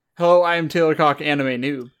Hello, I am Taylor Cock, anime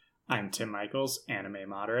noob. I'm Tim Michaels, anime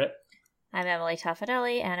moderate. I'm Emily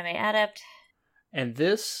Toffadelli, anime adept. And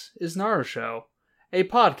this is Naruto, a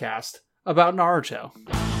podcast about Naruto.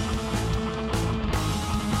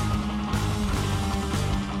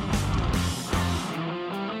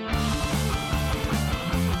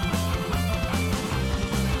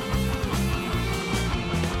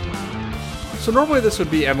 So normally this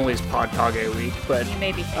would be Emily's Podkage week, but You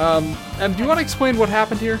may be thinking, do you want to explain what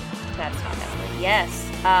happened here? that's not Emily. Yes.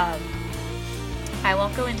 I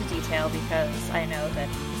won't go into detail because I know that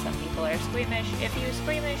some people are squeamish. If you're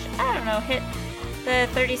squeamish, I don't know, hit the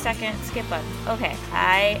 30-second skip button. Okay,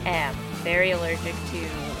 I am very allergic to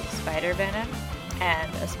spider venom,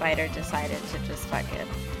 and a spider decided to just fucking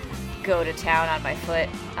go to town on my foot.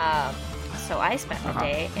 So I spent the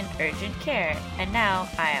day in urgent care, and now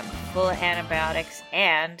I am full of antibiotics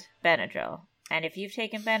and Benadryl. And if you've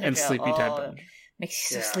taken Benadryl, And sleepy type Benadryl.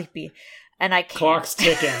 Makes you so sleepy. And I can't. Clock's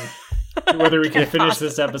ticking. Whether we can finish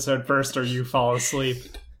this episode first or you fall asleep.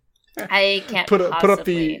 I can't Put up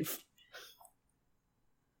possibly.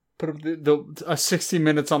 the 60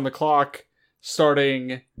 minutes on the clock,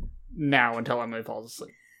 starting now until Emily falls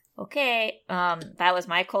asleep. Okay, that was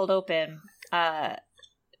my cold open.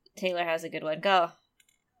 Taylor has a good one. Go.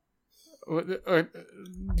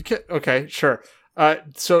 Okay, sure.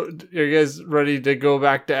 So are you guys ready to go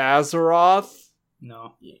back to Azeroth?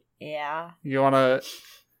 No. Yeah. You wanna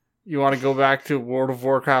go back to World of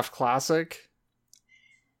Warcraft Classic?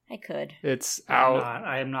 I could. It's out.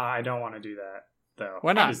 I'm not. I don't want to do that, though.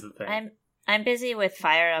 Why not? Is the thing. I'm busy with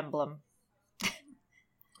Fire Emblem.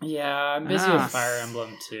 Yeah, I'm busy with Fire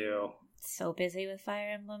Emblem, too. So busy with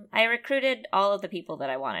Fire Emblem. I recruited all of the people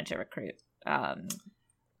that I wanted to recruit. I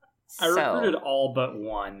recruited all but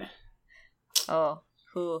one. Oh,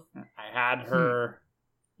 who? I had her,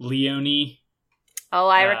 Leonie. Oh,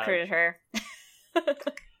 I recruited her.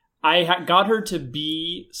 I got her to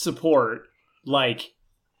be support, like,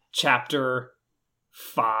 chapter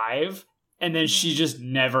 5, and then she just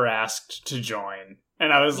never asked to join.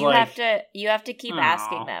 And I was you have to keep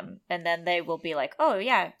asking them, and then they will be like, oh,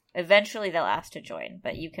 yeah. Eventually they'll ask to join,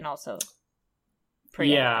 but you can also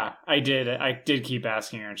Yeah, I did keep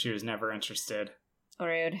asking her, and she was never interested.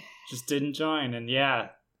 Rude. Just didn't join, and yeah.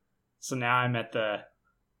 So now I'm at the...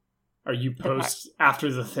 Are you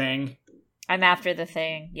after the thing? I'm after the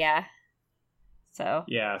thing, yeah. So...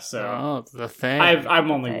 Yeah, so... the thing.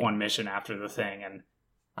 I'm only one mission after the thing, and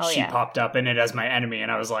she popped up in it as my enemy,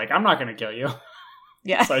 and I was like, I'm not going to kill you.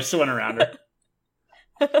 Yeah. So I just went around her.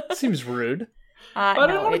 Seems rude. But I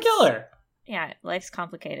didn't want to kill her. Yeah, life's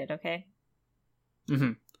complicated, okay?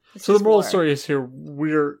 Mm-hmm. So the moral of the story is here,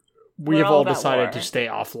 we have all decided to stay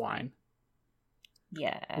offline.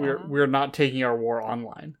 Yeah. We're not taking our war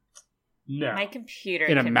online. No. My computer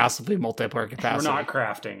in a massively multiplayer capacity. We're not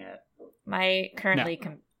crafting it. My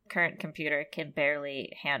current computer can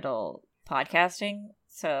barely handle podcasting,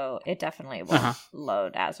 so it definitely won't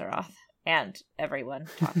load Azeroth and everyone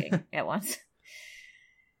talking at once.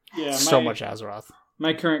 Yeah, so much Azeroth.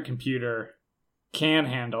 My current computer can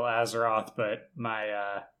handle Azeroth, but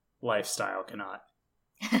my lifestyle cannot.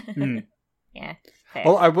 Yeah. Fair.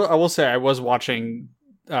 Well, I will say I was watching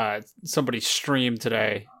somebody stream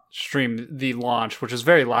the launch, which is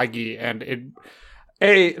very laggy, and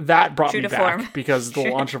that brought me back form. Because the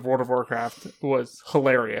launch of World of Warcraft was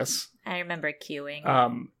hilarious. I remember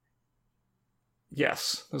queuing.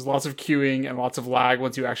 Yes, there's lots of queuing and lots of lag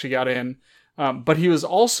once you actually got in. But he was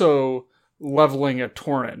also leveling a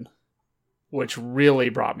Tauren, which really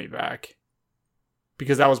brought me back.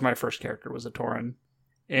 Because that was my first character, was a Tauren.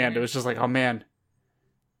 And it was just like, oh man,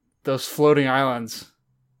 those floating islands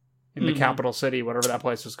in the capital city, whatever that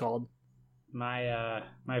place was called. My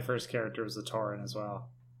first character was a Tauren as well.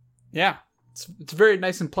 Yeah, it's very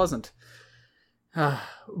nice and pleasant.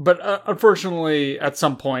 But unfortunately, at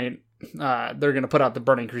some point, they're going to put out the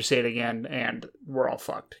Burning Crusade again, and we're all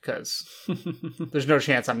fucked, because there's no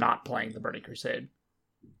chance I'm not playing the Burning Crusade.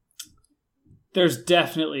 There's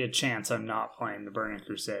definitely a chance I'm not playing the Burning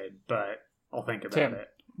Crusade, but I'll think about it.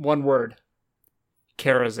 One word.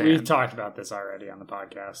 Karazhan. We've talked about this already on the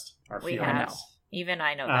podcast. We have. Even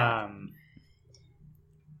I know that.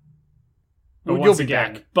 But you'll be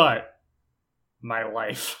back. But my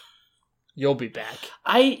life. You'll be back.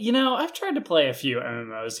 I've tried to play a few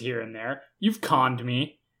MMOs here and there. You've conned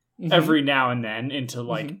me every now and then into,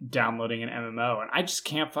 downloading an MMO, and I just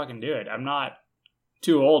can't fucking do it. I'm not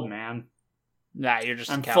too old, man. Nah, you're just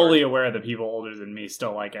I'm fully aware that people older than me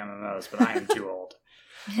still like MMOs, but I am too old.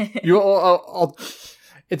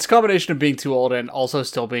 It's a combination of being too old and also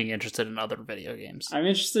still being interested in other video games. I'm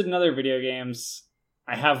interested in other video games.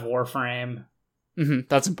 I have Warframe,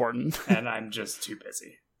 That's important. and I'm just too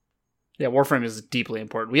busy. Yeah, Warframe is deeply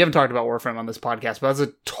important. We haven't talked about Warframe on this podcast, but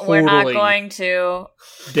that's a We're not totally going to.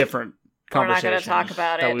 different We're not conversation. going to talk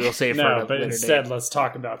about that it. we will save for No, a but later instead, date. let's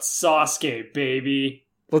talk about Sasuke, baby.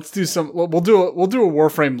 Let's do some. We'll do a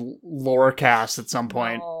Warframe lore cast at some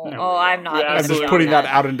point. No. No, Oh, I'm not. yeah, I'm gonna just be putting on that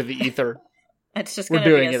out into the ether. It's just We're going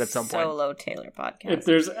to doing be it a at some point. solo Taylor podcast. If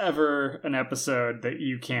there's ever an episode that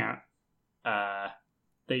you can't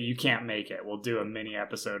make it, we'll do a mini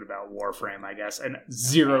episode about Warframe, I guess, and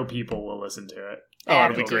 0 people will listen to it. Oh, I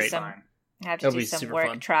it'll be have to do great. some- I have to That'll do be some super work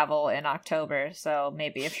fun. travel in October, so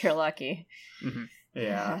maybe if you're lucky.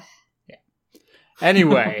 Yeah.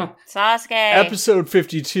 Anyway, Sasuke. episode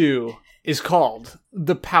 52 is called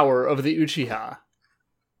 "The Power of the Uchiha."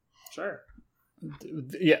 Sure.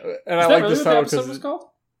 Yeah, and Is I that like really this what the title episode was because called?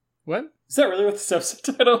 what? Is that really what this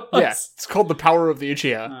episode title was? Yeah, it's called "The Power of the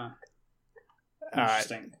Uchiha,"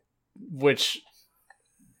 Interesting. which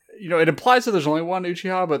it implies that there's only one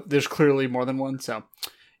Uchiha, but there's clearly more than one. So,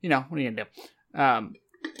 what are you gonna do?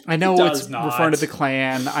 I know It does it's not. referring to the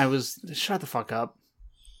clan. Shut the fuck up.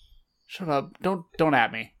 Shut up. Don't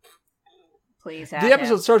at me. Please The have him.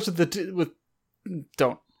 episode starts with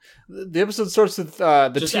don't. The episode starts with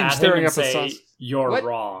the Just team add him staring and up at say, Sasuke. you're What?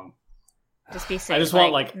 wrong. Just be safe. I just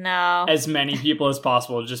want, like, no. As many people as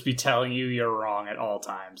possible to just be telling you you're wrong at all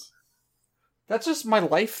times. That's just my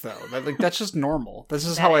life, though. That's just normal. This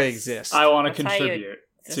is That how I is- exist. I want to That's how you contribute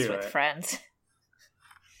Just to with it. friends.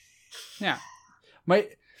 Yeah.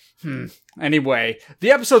 Anyway,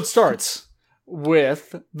 the episode starts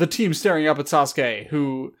with the team staring up at Sasuke,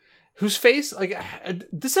 whose face,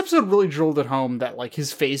 this episode really drilled it home that,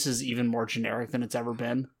 his face is even more generic than it's ever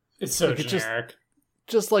been. It's so Like, it just- generic.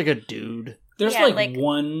 Just like a dude. There's Yeah, like-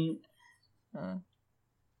 one. Hmm.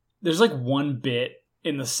 There's one bit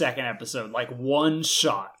in the second episode, one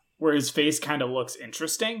shot where his face kind of looks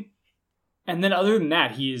interesting, and then other than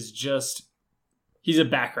that, he's a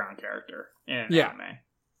background character in an Yeah. anime.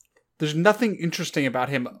 There's nothing interesting about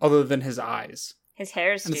him other than his eyes. His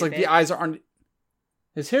hair is And stupid. it's the eyes aren't...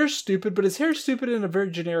 His hair's stupid, but his hair's stupid in a very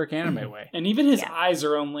generic anime way. And even his Yeah. eyes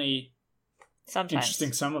are only Sometimes.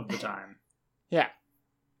 interesting some of the time. Yeah.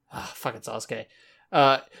 Fucking Sasuke.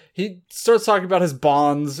 He starts talking about his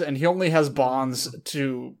bonds, and he only has bonds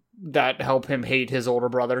that help him hate his older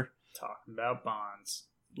brother. Talking about bonds.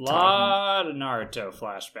 Lot of Naruto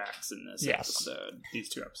flashbacks in this Yes. episode. These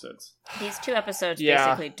 2 episodes. These 2 episodes Yeah.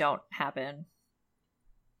 basically don't happen.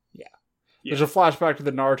 There's a flashback to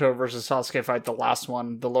the Naruto versus Sasuke fight, the last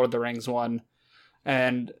one, the Lord of the Rings one.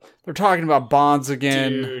 And they're talking about bonds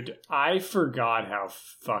again. Dude, I forgot how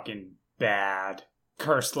fucking bad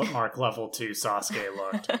Cursed Mark Level 2 Sasuke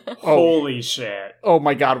looked. Holy shit. Oh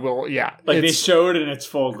my god, Will, yeah. They showed it in its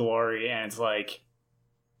full glory, and it's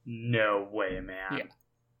no way, man.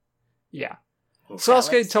 Yeah. Oof.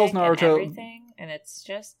 Sasuke tells Realistic and Naruto... everything, and it's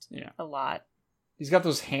just a lot. He's got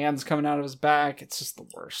those hands coming out of his back. It's just the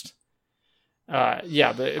worst.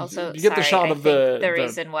 Also, you get the shot I of think the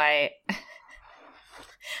reason why.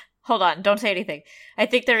 Hold on, don't say anything. I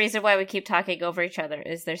think the reason why we keep talking over each other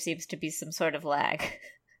is there seems to be some sort of lag.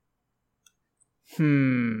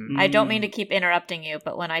 I don't mean to keep interrupting you,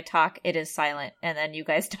 but when I talk, it is silent, and then you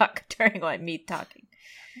guys talk during me talking.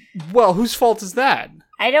 Well, whose fault is that?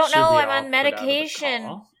 I don't Should know. we I'm all on put out of the medication.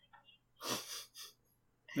 call?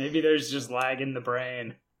 Maybe there's just lag in the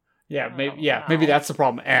brain. Yeah, maybe. Oh, Yeah, no. maybe that's the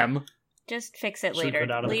problem. M. Just fix it Should we later.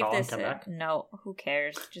 put out of the Leave call and this come in. back? No, who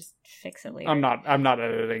cares? Just fix it later. I'm not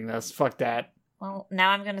editing this. Fuck that. Well,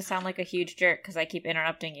 now I'm going to sound like a huge jerk because I keep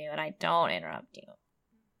interrupting you, and I don't interrupt you.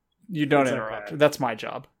 You don't It's interrupt. okay. That's my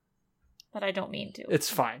job. But I don't mean to. It's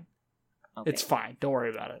fine. Okay. It's fine. Don't worry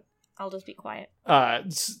about it. I'll just be quiet.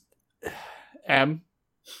 M,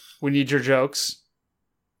 we need your jokes.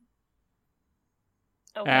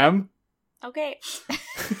 Okay. M. Okay.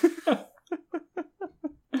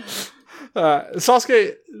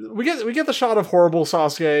 Sasuke, we get the shot of horrible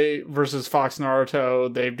Sasuke versus Fox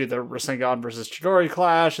Naruto. They do the Rasengan versus Chidori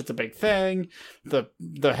clash. It's a big thing. The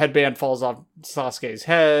headband falls off Sasuke's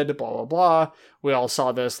head. Blah blah blah. We all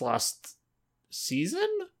saw this last season.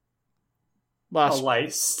 A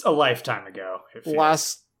lifetime ago. it feels.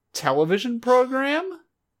 Last television program,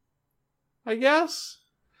 I guess.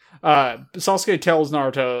 Sasuke tells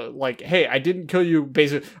Naruto, hey, I didn't kill you,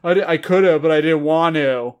 basically. I could have, but I didn't want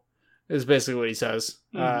to, is basically what he says.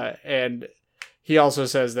 Mm-hmm. And he also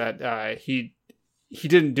says that he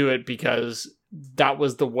didn't do it because that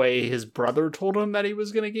was the way his brother told him that he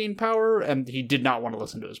was going to gain power, and he did not want to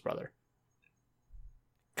listen to his brother.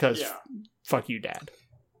 Because fuck you, Dad.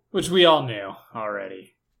 Which we all knew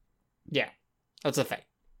already. Yeah. That's a thing.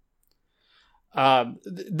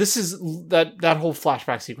 This is that whole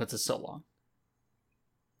flashback sequence is so long.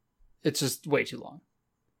 It's just way too long.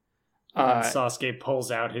 And Sasuke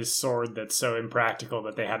pulls out his sword that's so impractical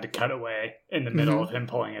that they had to cut away in the middle of him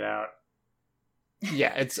pulling it out.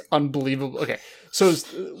 Yeah, it's unbelievable. Okay, so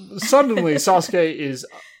suddenly Sasuke is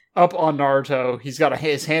up on Naruto. He's got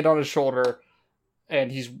his hand on his shoulder,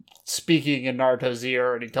 and he's speaking in Naruto's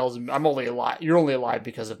ear, and he tells him, "I'm only alive. You're only alive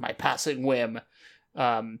because of my passing whim."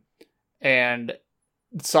 And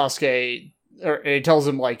Sasuke, he tells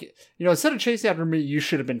him, like, instead of chasing after me, you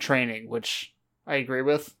should have been training, which I agree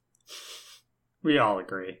with. We all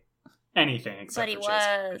agree. Anything except for chasing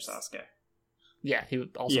after Sasuke. Yeah, he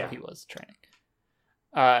was training.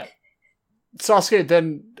 Sasuke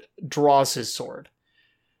then draws his sword.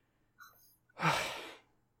 Can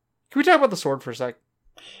we talk about the sword for a sec?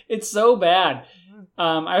 It's so bad.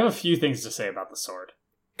 I have a few things to say about the sword.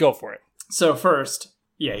 Go for it. So first,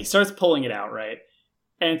 he starts pulling it out, right?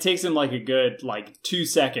 And it takes him like a good 2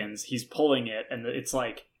 seconds. He's pulling it, and it's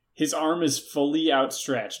like his arm is fully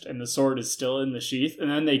outstretched, and the sword is still in the sheath.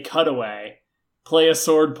 And then they cut away, play a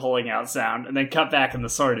sword pulling out sound, and then cut back, and the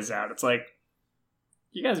sword is out. It's like,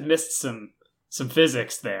 you guys missed some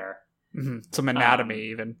physics there. Mm-hmm. Some anatomy,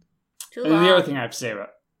 even. Too and long. the other thing I have to say about...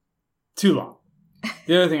 Too long.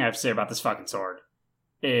 The other thing I have to say about this fucking sword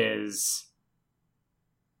is...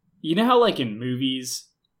 You know how, in movies,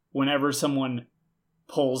 whenever someone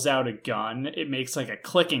pulls out a gun, it makes, a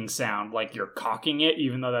clicking sound, like you're cocking it,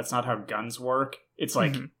 even though that's not how guns work? It's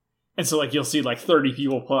like... Mm-hmm. And so, you'll see, 30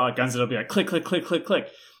 people pull out guns, and it'll be like, click, click, click, click, click.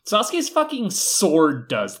 Sasuke's fucking sword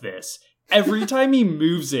does this. Every time he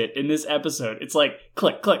moves it in this episode, it's like,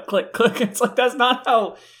 click, click, click, click. It's like, that's not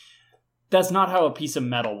how a piece of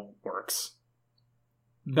metal works.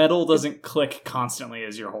 Metal doesn't click constantly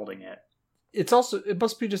as you're holding it. It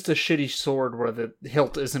must be just a shitty sword where the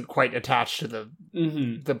hilt isn't quite attached to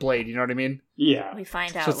the blade, you know what I mean? Yeah. We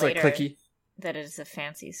find out so it's later clicky. that it is a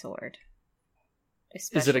fancy sword.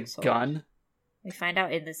 Is it a sword. gun? We find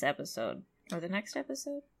out in this episode. Or the next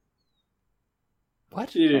episode?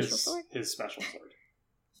 What? It is sword? his special sword.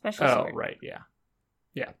 Special sword. Oh, right, yeah.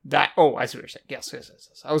 Yeah, I see what you're saying. Yes.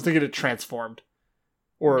 I was thinking it transformed.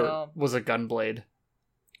 Or was a gun blade.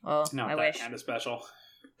 Oh, It's not I that wish. kind of special.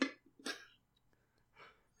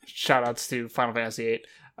 Shoutouts to Final Fantasy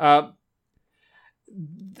VIII.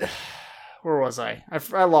 Where was I?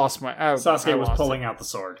 I lost my... Sasuke was pulling out the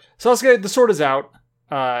sword. Sasuke, the sword is out.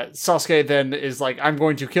 Sasuke then is like, I'm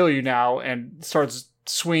going to kill you now, and starts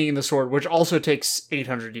swinging the sword, which also takes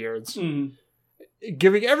 800 years.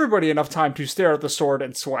 Giving everybody enough time to stare at the sword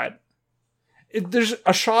and sweat. There's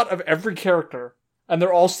a shot of every character, and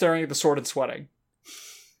they're all staring at the sword and sweating.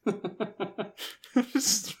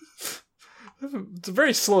 It's a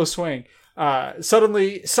very slow swing.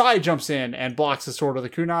 Suddenly, Sai jumps in and blocks the sword with a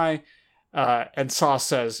kunai, and Sauce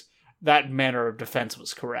says, that manner of defense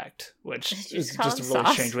was correct, which is just a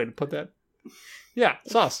really strange way to put that. Yeah,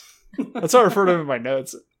 Sauce. That's how I refer to him in my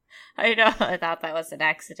notes. I know, I thought that was an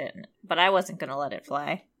accident, but I wasn't going to let it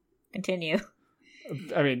fly. Continue.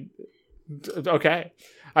 I mean, okay,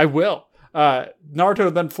 I will.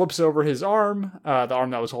 Naruto then flips over his arm, the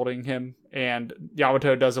arm that was holding him, and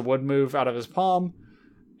Yamato does a wood move out of his palm,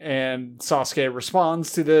 and Sasuke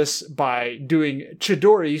responds to this by doing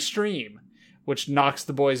Chidori Stream, which knocks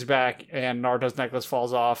the boys back, and Naruto's necklace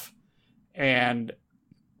falls off, and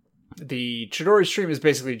the Chidori Stream is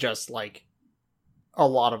basically just, a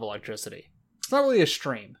lot of electricity. It's not really a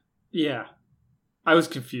stream. Yeah. I was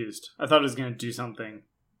confused. I thought it was going to do something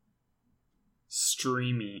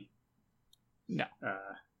streamy. No.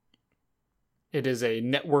 It is a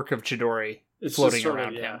network of Chidori floating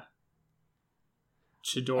around him.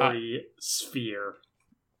 Chidori sphere.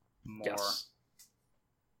 More. Yes.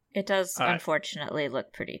 It does, unfortunately,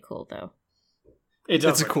 look pretty cool, though. It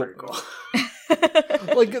does It's look a cool.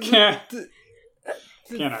 pretty cool.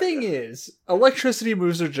 The thing is, electricity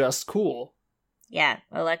moves are just cool. Yeah,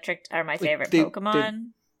 electric are my favorite they- Pokemon.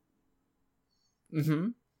 Mm-hmm.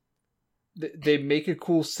 They make a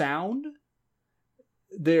cool sound.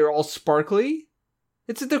 They're all sparkly.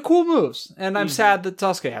 They're cool moves, and I'm sad that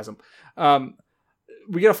Sasuke has them.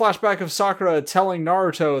 We get a flashback of Sakura telling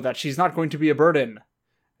Naruto that she's not going to be a burden,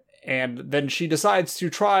 and then she decides to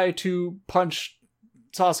try to punch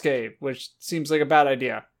Sasuke, which seems like a bad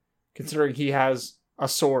idea, considering he has a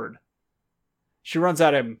sword. She runs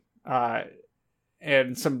at him,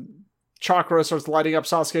 and some chakra starts lighting up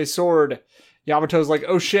Sasuke's sword. Yamato's like,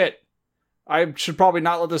 oh shit, I should probably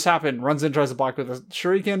not let this happen. Runs in, tries to block with a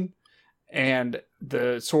shuriken, and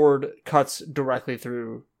the sword cuts directly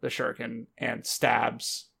through the shuriken and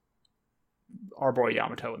stabs our boy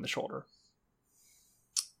Yamato in the shoulder.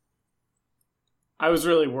 I was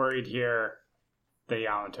really worried here that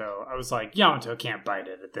Yamato. I was like, Yamato can't bite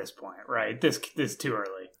it at this point, right? This is too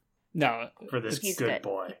early No, for this He's good good.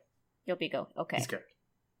 boy. You'll be go. Okay. He's good.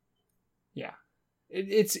 yeah,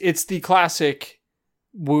 it's the classic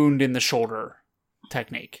wound in the shoulder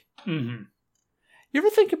technique. Mm-hmm. You ever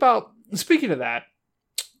think about, speaking of that,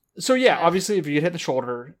 so yeah, obviously if you get hit in the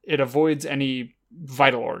shoulder, it avoids any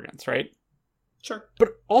vital organs, right? Sure.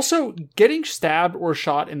 But also, getting stabbed or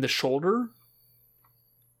shot in the shoulder,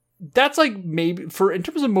 that's like maybe, in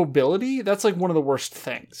terms of mobility, that's like one of the worst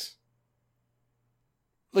things.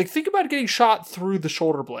 Like, think about getting shot through the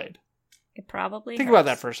shoulder blade. It probably Think hurts. about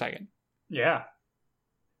that for a second. Yeah.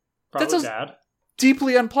 That's Probably bad.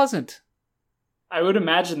 Deeply unpleasant. I would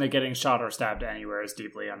imagine that getting shot or stabbed anywhere is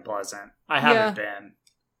deeply unpleasant. I haven't been.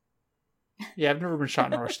 Yeah, I've never been shot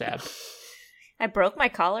nor stabbed. I broke my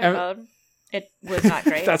collarbone. It was not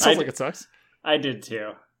great. That sounds like it sucks. I did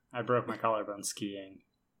too. I broke my collarbone skiing.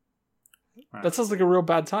 That sounds like a real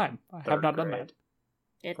bad time. I have Third not done grade. that.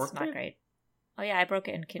 It's Fourth not grade? great. Oh yeah, I broke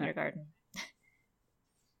it in kindergarten.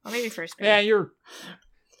 Or maybe first grade. Yeah, you're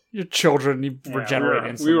children. You Yeah, regenerate we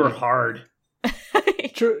instantly. were hard.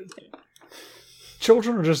 Ch-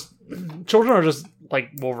 children are just like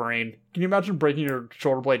Wolverine. Can you imagine breaking your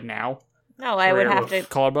shoulder blade now? No, I would have Werewolf. to.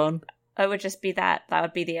 Collarbone? It would just be that. That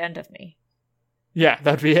would be the end of me. Yeah,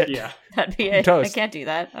 that'd be it. Yeah. That'd be it. Toast. I can't do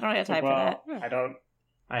that. I don't have time for that. I don't.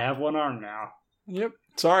 I have one arm now. Yep.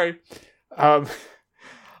 Sorry.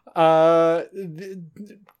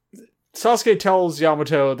 Sasuke tells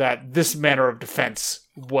Yamato that this manner of defense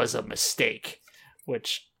was a mistake,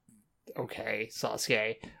 which, okay,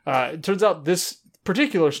 Sasuke. It turns out this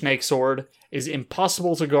particular snake sword is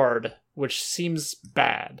impossible to guard, which seems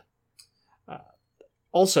bad.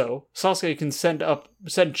 Also, Sasuke can send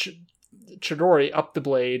Chidori up the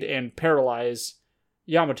blade and paralyze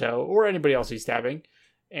Yamato or anybody else he's stabbing,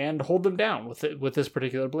 and hold them down with this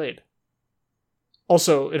particular blade.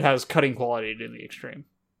 Also, it has cutting quality to the extreme.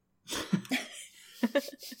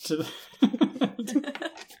 to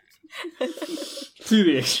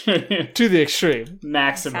the extreme. To the extreme.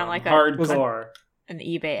 Maximum. Sound like hardcore. An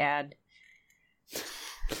eBay ad.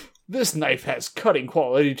 This knife has cutting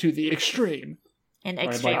quality to the extreme. And I'd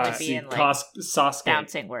extreme like to would be see in like Sasuke.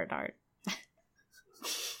 bouncing word art.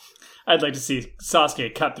 I'd like to see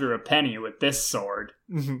Sasuke cut through a penny with this sword.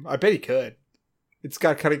 Mm-hmm. I bet he could. It's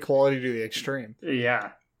got cutting quality to the extreme.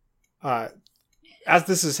 Yeah. As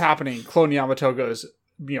this is happening, Clone Yamato goes,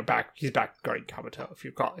 back. He's back guarding Kabuto,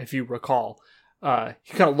 if you recall.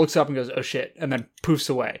 He kind of looks up and goes, "Oh shit," and then poofs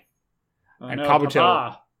away. Oh, And no,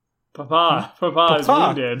 Kabuto- Papa is Papa.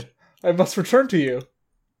 wounded. I must return to you.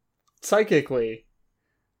 Psychically.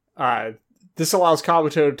 This allows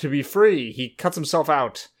Kabuto to be free. He cuts himself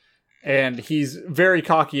out. And he's very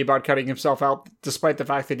cocky about cutting himself out, despite the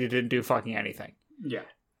fact that he didn't do fucking anything. Yeah.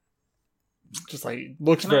 Just like,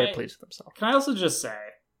 looks Can very I- pleased with himself. Can I also just say,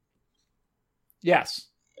 Yes.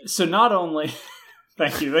 so not only...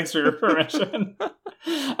 Thanks for your permission.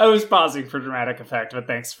 I was pausing for dramatic effect, but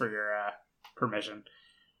thanks for your permission.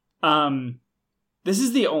 This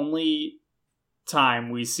is the only time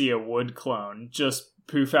we see a wood clone just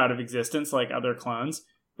poof out of existence like other clones,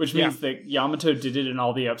 which means that Yamato did it in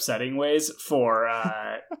all the upsetting ways for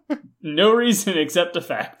no reason except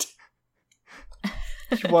effect.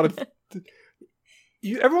 You want to...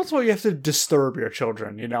 every once in a while you have to disturb your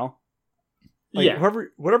children, you know? Like, Yeah.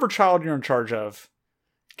 whatever child you're in charge of,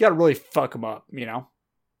 you gotta really fuck them up, you know?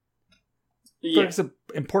 Yeah. It's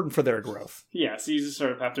important for their growth. Yeah, so you just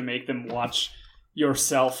sort of have to make them watch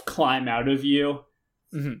yourself climb out of you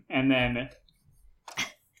Mhm. and then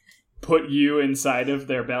put you inside of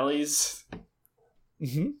their bellies.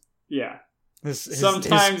 Mm-hmm. Yeah. his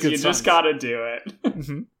Sometimes good you just sons. gotta do it.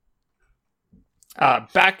 Mm-hmm.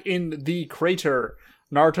 Back in the crater,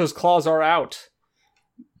 Naruto's claws are out.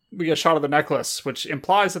 We get a shot of the necklace, which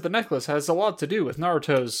implies that the necklace has a lot to do with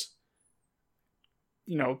Naruto's,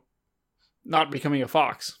 not becoming a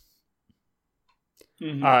fox.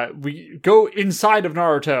 Mhm. We go inside of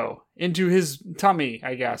Naruto, into his tummy,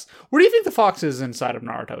 I guess. Where do you think the fox is inside of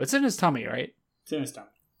Naruto? It's in his tummy, right? It's in his stomach.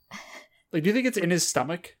 Like, do you think it's in his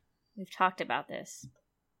stomach? We've talked about this.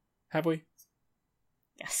 Have we?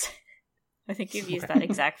 Yes. I think you've used that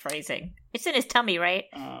exact phrasing. It's in his tummy, right?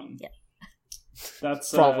 Yeah.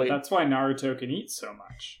 That's Probably. that's why Naruto can eat so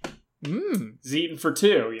much. Mmm. He's eating for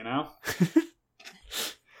 2, you know?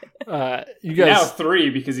 You Now guys... 3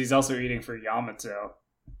 because he's also eating for Yamato.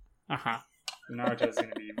 Uh-huh. Naruto's going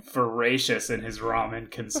to be voracious in his ramen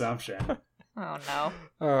consumption. Oh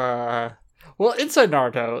no. Well, inside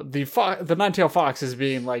Naruto, the Nine-Tailed Fox is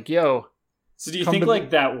being like, yo... So do you think,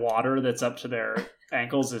 like, that water that's up to their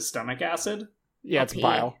ankles is stomach acid? Yeah, it's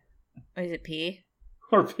bile. Or is it pee?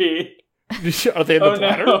 Or pee? Are they in the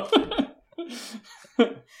bladder? No.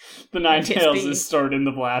 The Nine-Tails is stored in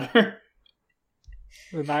the bladder.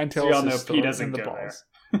 The Nine-Tails so we all know is pee doesn't go balls.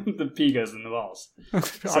 there. The pee goes in the balls.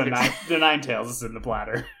 So the Nine-Tails is in the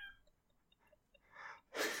bladder.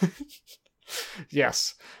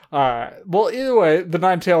 Yes. Well, either way, the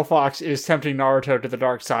Nine-Tailed Fox is tempting Naruto to the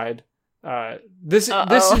dark side. This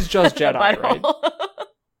is just Jedi, right?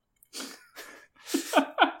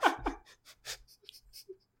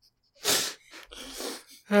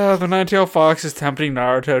 The Nine-Tailed Fox is tempting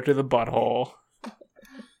Naruto to the butthole.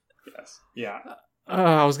 Yes. Yeah.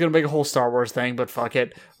 I was gonna make a whole Star Wars thing, but fuck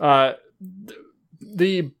it.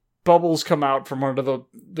 The bubbles come out from under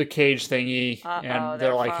the cage thingy, and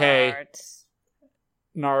they're like, "Hey,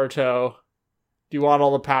 Naruto, do you want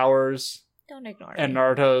all the powers?" Don't ignore And me.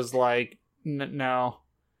 Naruto's like, "No."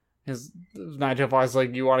 His Nine-Tailed Fox is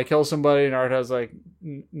like, "You want to kill somebody?" Naruto's like,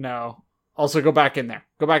 "No." Also, go back in there.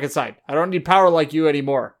 Go back inside. I don't need power like you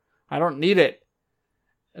anymore. I don't need it.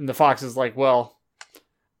 And the fox is like, well,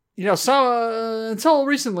 until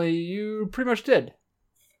recently, you pretty much did.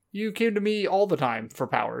 You came to me all the time for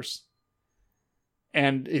powers.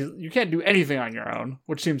 And you can't do anything on your own,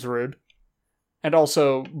 which seems rude. And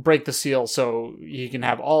also break the seal so you can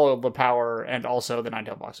have all of the power, and also the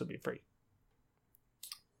Nine-Tailed Fox will be free.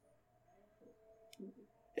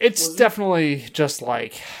 It's definitely just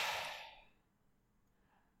like...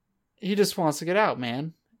 He just wants to get out,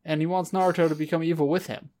 man. And he wants Naruto to become evil with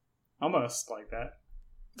him. Almost like that.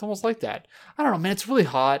 It's almost like that. I don't know, man. It's really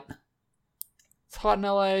hot. It's hot in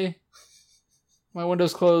LA. My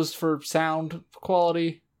window's closed for sound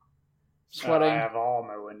quality. Sweating. I have all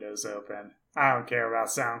my windows open. I don't care about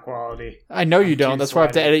sound quality. I know you don't. That's why I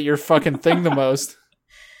have to edit your fucking thing the most.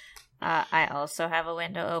 I also have a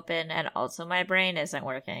window open, and also my brain isn't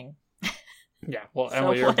working. Yeah, well, So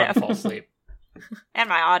Emily, you're about to whatever. fall asleep. And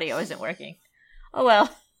my audio isn't working. Oh well.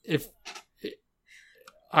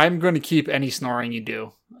 I'm going to keep any snoring you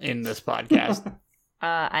do in this podcast.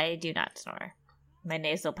 I do not snore. My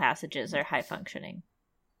nasal passages are high functioning.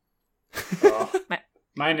 Oh,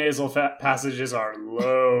 my nasal passages are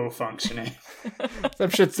low functioning.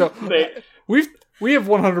 That shit's so... We have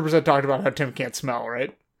 100% talked about how Tim can't smell,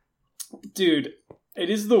 right? Dude, it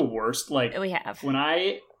is the worst. Like, We have.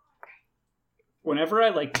 whenever I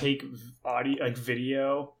like take audio, like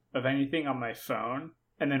video of anything on my phone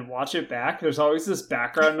and then watch it back, there's always this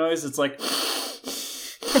background noise. It's like,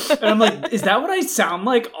 and I'm like, is that what I sound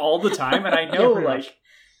like all the time? And I know, pretty like,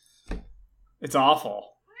 much. It's awful,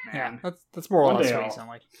 man. Yeah, that's more or One less day what you I'll- sound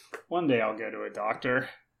like. One day I'll go to a doctor.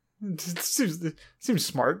 It seems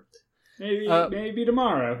smart. Maybe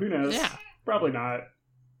tomorrow. Who knows? Yeah. Probably not.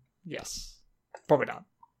 Yes. Probably not.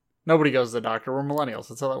 Nobody goes to the doctor. We're millennials.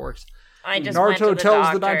 That's how that works. I just Naruto went to the tells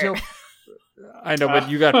doctor. the Nine-Tailed... I know, but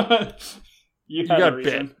you got... you got had a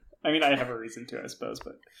reason. I mean, I have a reason too, I suppose,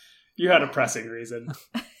 but you had a pressing reason.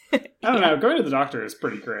 I don't know. Going to the doctor is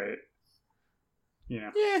pretty great.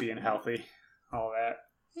 Yeah. Being healthy, all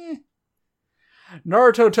that.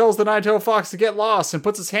 Naruto tells the Nine-Tailed Fox to get lost and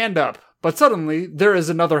puts his hand up. But suddenly, there is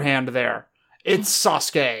another hand there. It's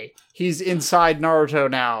Sasuke. He's inside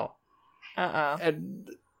Naruto now. Uh-oh. And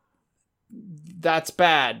that's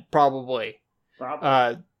bad, probably.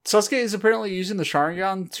 Probably. Sasuke is apparently using the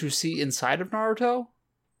Sharingan to see inside of Naruto,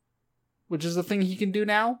 which is the thing he can do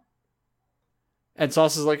now. And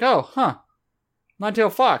Sasuke's like, oh, huh.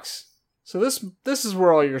 Nine-Tailed Fox. So this is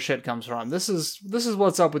where all your shit comes from. This is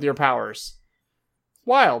what's up with your powers.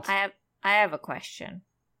 Wild. I have a question.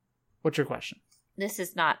 What's your question? This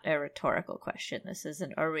is not a rhetorical question. This is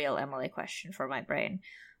a real Emily question for my brain.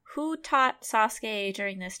 Who taught Sasuke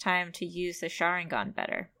during this time to use the Sharingan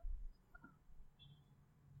better?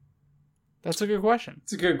 That's a good question.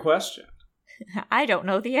 It's a good question. I don't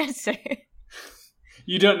know the answer.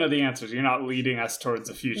 You don't know the answers. You're not leading us towards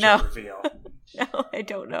a future No. reveal. No, I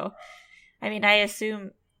don't know. I mean, I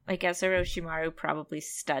assume, I guess Orochimaru probably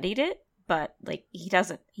studied it, but, like, he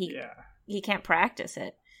doesn't. He can't practice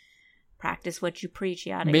it. Practice what you preach,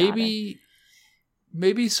 yada yada.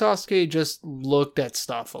 Maybe Sasuke just looked at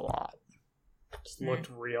stuff a lot. Just looked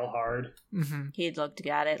real hard. Mm-hmm. He looked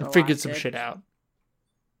at it a lot. Figured some good. shit out.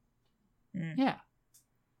 Mm. Yeah.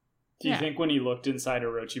 Do you think when he looked inside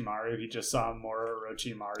Orochimaru, he just saw more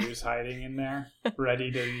Orochimarus hiding in there,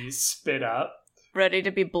 ready to be spit up? Ready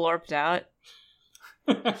to be blorped out.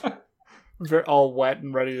 They're all wet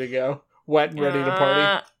and ready to go. Wet and ready to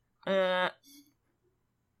party.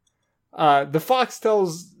 Uh, The fox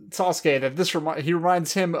tells Sasuke that he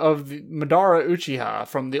reminds him of the Madara Uchiha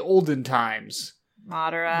from the olden times.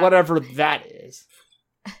 Madara. Whatever that is.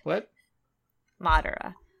 What?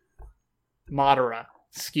 Madara. Madara.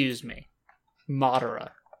 Excuse me.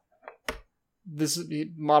 Madara.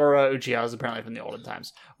 Madara Uchiha is apparently from the olden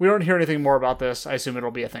times. We don't hear anything more about this. I assume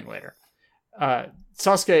it'll be a thing later.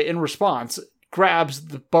 Sasuke, in response, grabs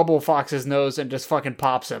the Bubble Fox's nose and just fucking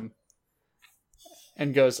pops him.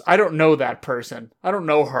 And goes, I don't know that person. I don't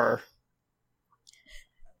know her.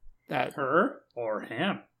 Her or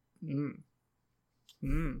him?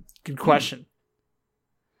 Good question.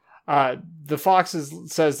 The fox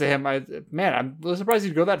says to him, "Man, I'm really surprised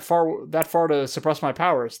you'd go that far to suppress my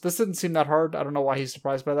powers. This didn't seem that hard. I don't know why he's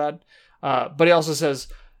surprised by that." But he also says,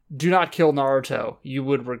 "Do not kill Naruto. You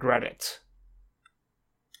would regret it."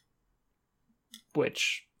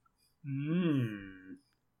 Which,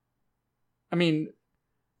 I mean,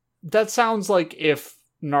 that sounds like if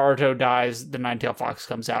Naruto dies, the Nine-Tailed Fox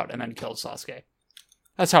comes out and then kills Sasuke.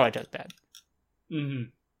 That's how I took that. Mm-hmm.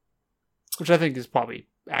 Which I think is probably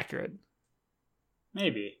accurate.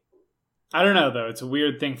 Maybe. I don't know, though. It's a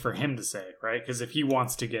weird thing for him to say, right? Because if he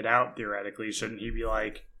wants to get out, theoretically, shouldn't he be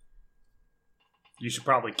like, you should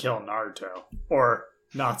probably kill Naruto? Or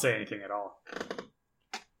not say anything at all?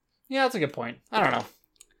 Yeah, that's a good point. I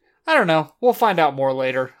don't know. We'll find out more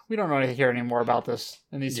later. We don't really hear any more about this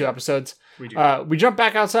in these two episodes. We do. We jump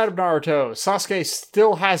back outside of Naruto. Sasuke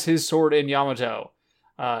still has his sword in Yamato.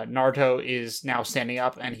 Naruto is now standing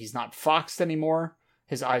up, and he's not foxed anymore.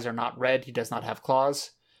 His eyes are not red. He does not have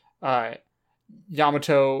claws.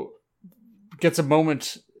 Yamato gets a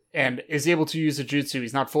moment and is able to use a jutsu.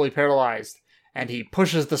 He's not fully paralyzed, and he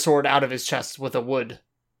pushes the sword out of his chest with a wood,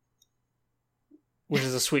 which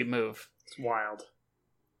is a sweet move. It's wild.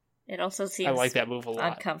 It also seems I like that move a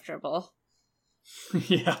lot. uncomfortable.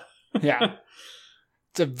 Yeah. Yeah.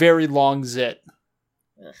 It's a very long zit,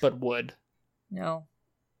 Ugh. but wood. No,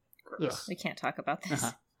 Ugh. we can't talk about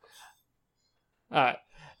this.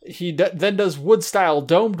 He then does wood-style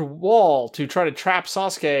domed wall to try to trap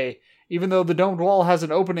Sasuke, even though the domed wall has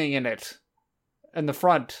an opening in it. In the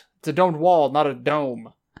front. It's a domed wall, not a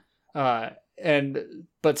dome. But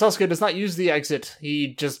Sasuke does not use the exit.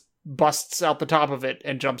 He just busts out the top of it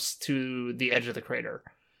and jumps to the edge of the crater.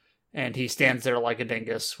 And he stands there like a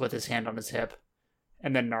dingus with his hand on his hip.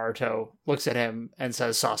 And then Naruto looks at him and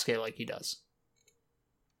says Sasuke like he does.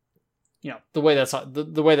 You know, the way that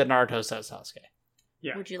Naruto says Sasuke.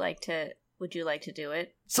 Yeah. Would you like to do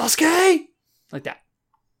it? Sasuke! Like that.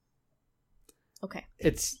 Okay.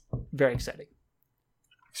 It's very exciting.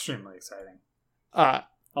 Extremely exciting. Uh,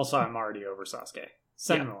 Also, I'm already over Sasuke.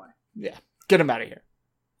 Send him away. Yeah. Get him out of here.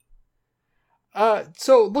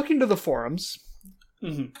 So, looking to the forums,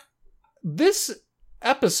 this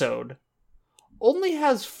episode only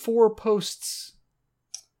has 4 posts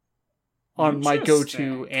on my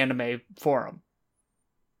go-to anime forum.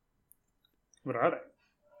 What are they?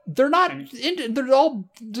 They're not... they're all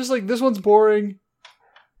just like, this one's boring.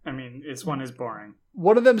 I mean, this one is boring.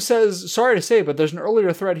 One of them says, sorry to say, but there's an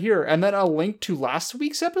earlier thread here, and then a link to last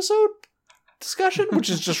week's episode discussion, which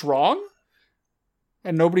is just wrong.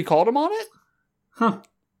 And nobody called him on it. Huh.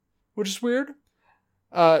 Which is weird.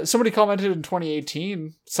 Somebody commented in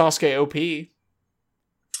 2018, Sasuke OP.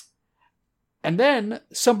 And then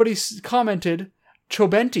somebody commented,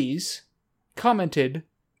 Chobentes commented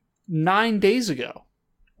 9 days ago.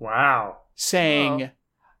 Wow. Saying,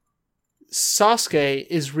 Sasuke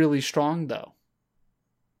is really strong, though.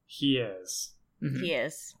 He is. Mm-hmm. He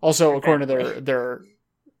is. Also, according to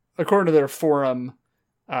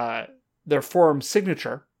their forum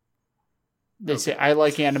signature, they say, I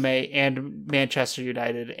like anime and Manchester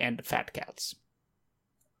United and Fat Cats.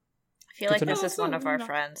 I feel like this is one of our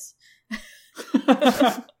friends.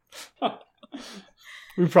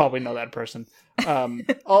 We probably know that person.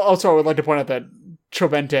 Also, I would like to point out that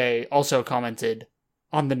Chobente also commented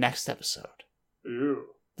on the next episode. Ooh.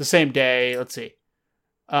 The same day, let's see.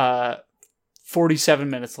 47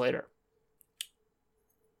 minutes later.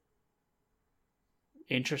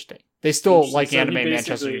 Interesting. They still like anime,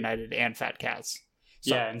 Manchester United, and Fat Cats.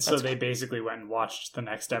 So yeah, and so they basically went and watched the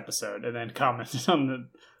next episode and then commented on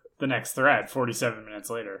the next thread 47 minutes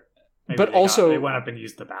later. Maybe but also they went up and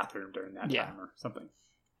used the bathroom during that time or something.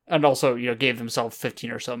 And also, gave themselves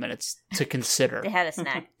 15 or so minutes to consider They had a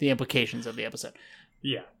snack. the implications of the episode.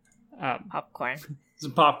 Yeah. Popcorn.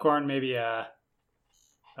 Some popcorn, maybe a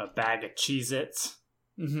bag of Cheez-Its.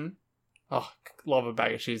 Mm-hmm. Oh, love a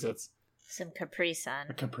bag of Cheez-Its. Some Capri Sun.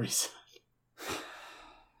 A Capri Sun.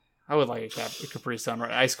 I would like a Capri Sun,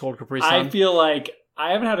 right? Ice cold Capri Sun. I feel like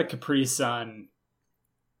I haven't had a Capri Sun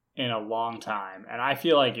in a long time, and I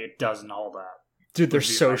feel like it doesn't hold up. Dude, they're Would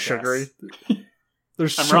be so my sugary. guess. They're I'm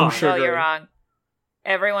so wrong. No, sugary. you're wrong.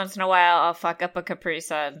 Every once in a while, I'll fuck up a Capri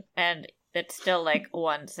Sun, and it's still like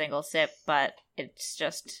one single sip, but it's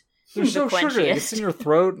just They're so the sugary. It gets quenchiest. in your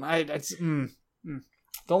throat. And I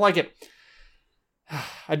don't like it.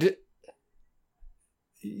 I did.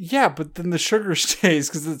 Yeah, but then the sugar stays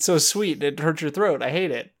because it's so sweet. It hurts your throat. I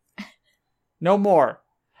hate it. No more.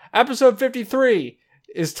 Episode 53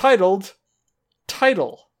 is titled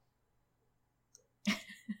Title.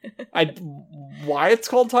 Why it's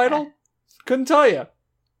called Title? Couldn't tell you.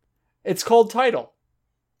 It's called Title.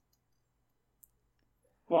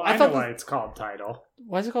 Well, I I thought know why it's called Title.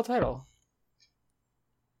 Why is it called Title?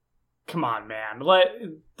 Come on, man.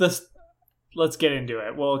 Let's get into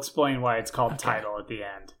it. We'll explain why it's called Title at the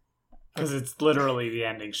end. Because it's literally the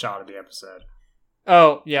ending shot of the episode.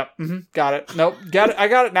 Oh, yep. Got it. Nope. Got it. I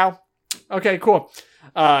got it now. Okay, cool.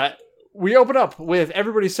 We open up with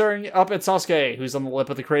everybody staring up at Sasuke, who's on the lip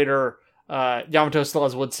of the crater. Yamato still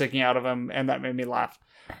has wood sticking out of him, and that made me laugh.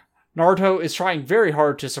 Naruto is trying very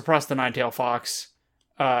hard to suppress the Nine-Tailed Fox,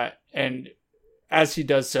 and as he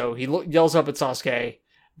does so, he yells up at Sasuke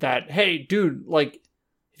that, hey, dude, like,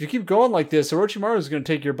 if you keep going like this, Orochimaru is going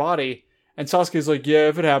to take your body. And Sasuke's like, yeah,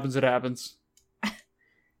 if it happens, it happens.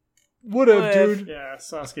 Whatever, dude. Yeah,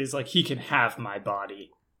 Sasuke's like, he can have my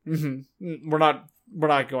body. We're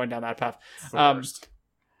not going down that path. First.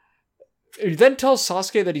 He then tells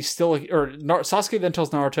Sasuke that he's still, Sasuke then tells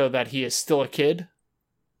Naruto that he is still a kid,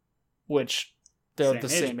 which they're the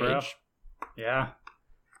same bro. age. Yeah.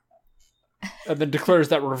 And then declares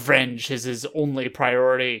that revenge is his only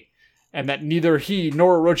priority, and that neither he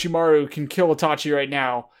nor Orochimaru can kill Itachi right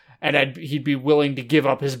now, and he'd be willing to give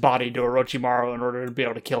up his body to Orochimaru in order to be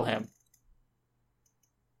able to kill him.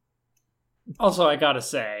 Also, I gotta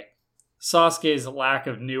say, Sasuke's lack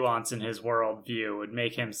of nuance in his worldview would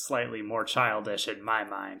make him slightly more childish in my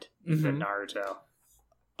mind than Naruto.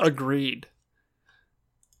 Agreed.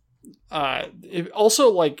 Also,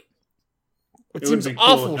 like, it seems would be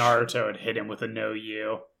awful. cool if Naruto had hit him with a no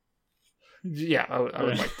you. Yeah, I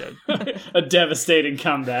would like that. A devastating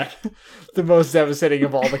comeback. The most devastating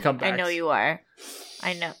of all the comebacks. I know you are.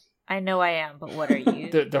 I know I am, but what are you?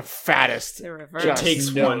 The fattest. The reverse. It Just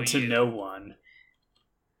takes know one to you. know one.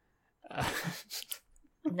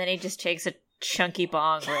 And then he just takes a chunky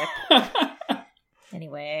bong rip.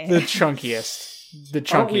 Anyway. The chunkiest. The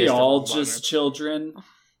chunkiest. Aren't we of all bong just rips. children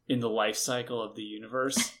in the life cycle of the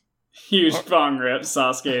universe? Huge bong rip,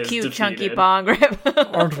 Sasuke is Cute defeated. chunky bong rip.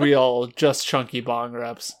 Aren't we all just chunky bong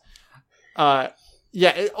reps?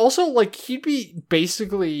 Also, like, he'd be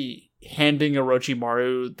basically handing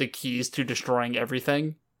Orochimaru the keys to destroying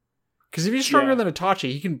everything. Because if he's stronger than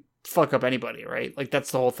Itachi, he can fuck up anybody, right? Like,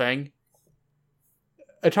 that's the whole thing.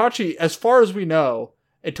 Itachi, as far as we know,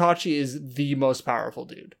 Itachi is the most powerful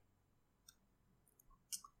dude.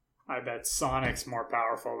 I bet Sonic's more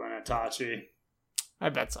powerful than Itachi. I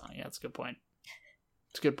bet so. Yeah, that's a good point.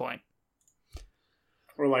 It's a good point.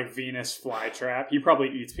 Or like Venus Flytrap. He probably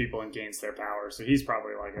eats people and gains their power, so he's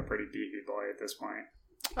probably like a pretty beefy boy at this point.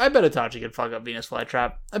 I bet Itachi could fuck up Venus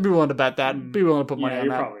Flytrap. I'd be willing to bet that. Be willing to put money on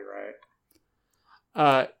you're that. probably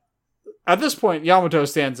right. At this point, Yamato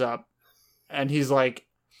stands up, and he's like,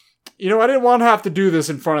 I didn't want to have to do this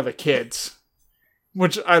in front of the kids.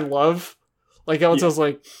 Which I love. Like, Yamato's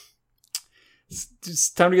like, it's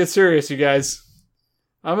time to get serious, you guys.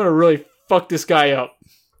 I'm gonna really fuck this guy up.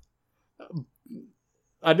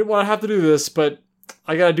 I didn't want to have to do this, but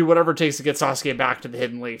I gotta do whatever it takes to get Sasuke back to the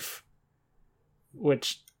Hidden Leaf.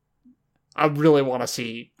 Which I really want to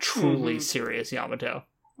see truly serious Yamato.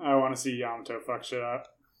 I want to see Yamato fuck shit up.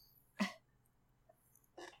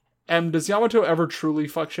 And does Yamato ever truly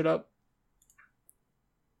fuck shit up?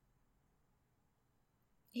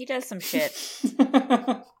 He does some shit.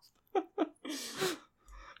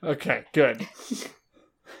 Okay, good.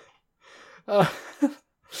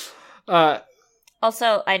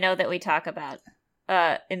 Also, I know that we talk about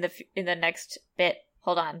in the next bit.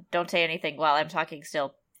 Hold on, don't say anything while I'm talking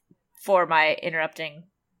still. For my interrupting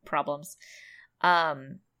problems,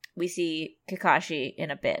 we see Kakashi in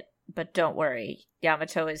a bit, but don't worry,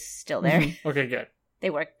 Yamato is still there. Okay, good. They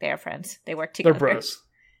are friends. They work together. They're bros.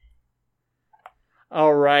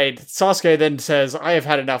 All right. Sasuke then says, "I have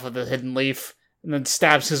had enough of the Hidden Leaf," and then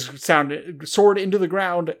stabs his sword into the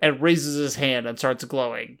ground and raises his hand and starts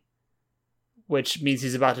glowing, which means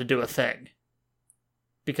he's about to do a thing,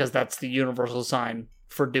 because that's the universal sign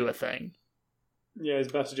for do a thing. Yeah, he's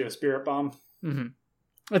about to do a spirit bomb.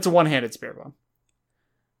 It's a one-handed spirit bomb.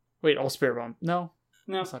 Wait, all spirit bomb? No,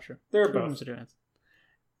 No, that's not true. they're Spirit both. bombs are doing it.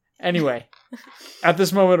 Anyway, at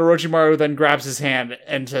this moment, Orochimaru then grabs his hand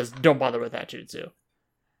and says, "Don't bother with that jutsu."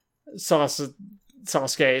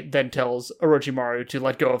 Sasuke then tells Orochimaru to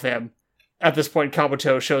let go of him. At this point,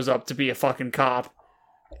 Kabuto shows up to be a fucking cop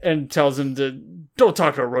and tells him to don't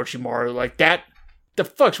talk to Orochimaru like that. The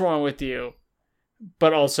fuck's wrong with you?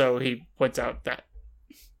 But also, he points out that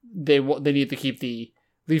they need to keep the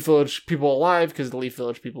Leaf Village people alive because the Leaf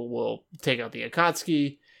Village people will take out the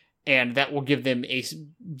Akatsuki, and that will give them a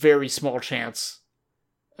very small chance,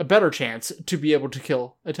 a better chance, to be able to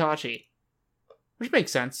kill Itachi. Which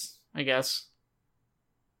makes sense, I guess.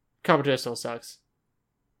 Kabuto still sucks.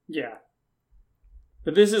 Yeah.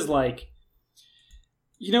 But this is like,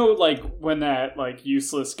 you know, like when that like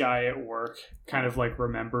useless guy at work kind of like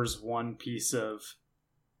remembers one piece of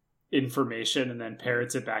information and then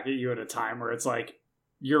parrots it back at you at a time where it's like,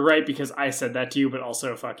 you're right because I said that to you, but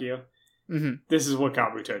also fuck you. Mm-hmm. This is what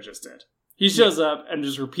Kabuto just did. He shows up and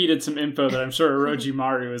just repeated some info that I'm sure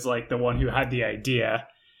Orochimaru is like the one who had the idea.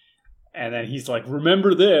 And then he's like,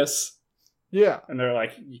 remember this. Yeah. And they're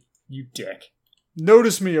like, you dick.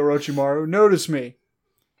 Notice me, Orochimaru. Notice me.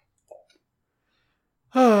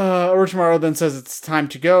 Orochimaru then says it's time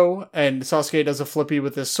to go, and Sasuke does a flippy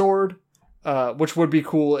with his sword, which would be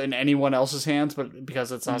cool in anyone else's hands, but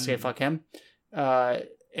because it's Sasuke, fuck him.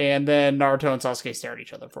 And then Naruto and Sasuke stare at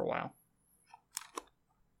each other for a while.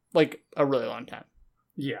 Like, a really long time.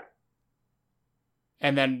 Yeah.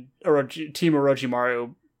 And then Team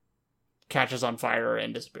Orochimaru catches on fire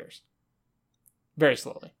and disappears. Very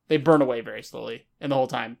slowly. They burn away very slowly. And the whole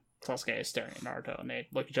time, Sasuke is staring at Naruto, and they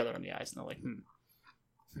look each other in the eyes, and they're like,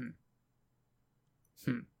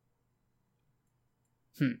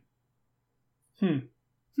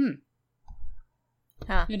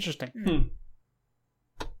 Huh. Interesting.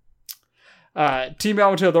 Team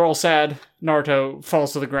Yamato, they're all sad. Naruto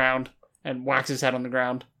falls to the ground and whacks his head on the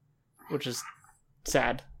ground, which is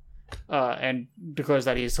sad, and declares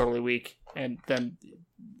that he's totally weak. And then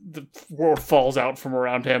the world falls out from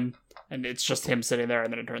around him, and it's just him sitting there,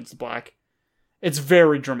 and then it turns to black. It's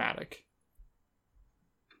very dramatic.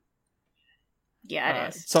 Yeah,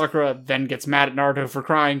 it is. Sakura then gets mad at Naruto for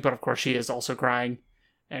crying, but of course she is also crying,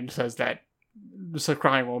 and says that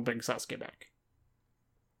crying won't bring Sasuke back.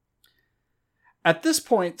 At this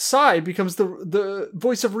point, Sai becomes the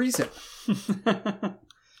voice of reason.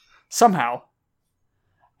 Somehow.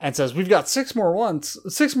 And says, we've got 6 more months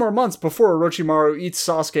before Orochimaru eats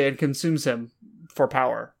Sasuke and consumes him for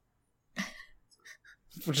power.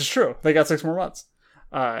 Which is true. They got 6 more months.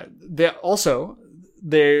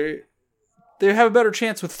 They have a better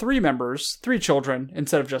chance with 3 children,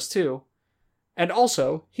 instead of just 2. And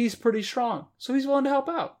also, he's pretty strong, so he's willing to help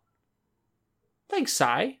out. Thanks,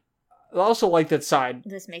 Sai. I also like that Sai...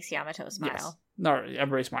 This makes Yamato smile. Yes. No,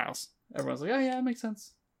 everybody smiles. Everyone's like, oh yeah, it makes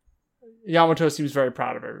sense. Yamato seems very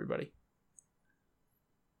proud of everybody.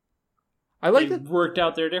 I like they that... worked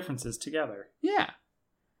out their differences together. Yeah.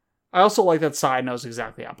 I also like that Sai knows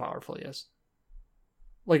exactly how powerful he is.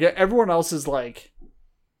 Like, everyone else is like...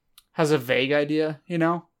 has a vague idea, you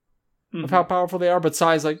know? Of how powerful they are, but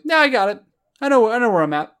Sai's like, nah, I got it. I know where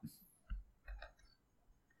I'm at.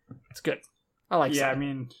 It's good. I like Sai. I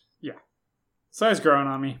mean, yeah. Sai's growing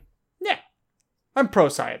on me. Yeah. I'm pro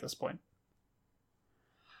Sai at this point.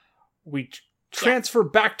 We transfer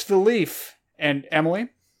back to the Leaf. And Emily, I'm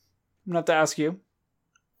going to have to ask you.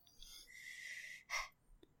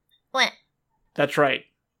 What? That's right.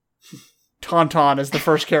 Tauntaun is the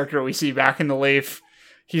first character we see back in the Leaf.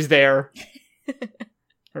 He's there.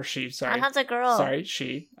 Or she, sorry. Tauntaun's a girl. Sorry,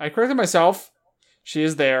 she. I corrected myself. She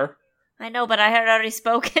is there. I know, but I had already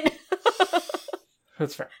spoken.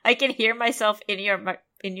 That's fair. I can hear myself in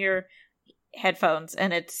your headphones,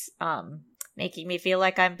 and it's making me feel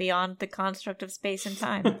like I'm beyond the construct of space and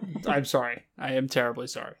time. I'm sorry. I am terribly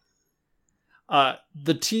sorry.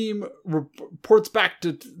 The team reports back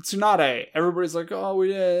to Tsunade. Everybody's like, oh, we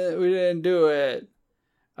didn't do it.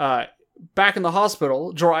 Back in the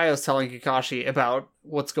hospital, Jiraiya is telling Kakashi about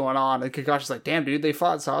what's going on, and Kakashi's like, damn, dude, they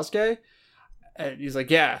fought Sasuke? And he's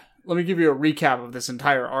like, yeah, let me give you a recap of this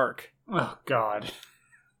entire arc. Oh, God.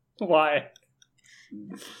 Why?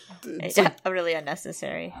 It's like, really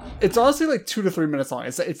unnecessary. It's honestly like 2 to 3 minutes long.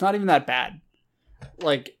 It's not even that bad.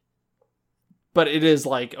 Like, but it is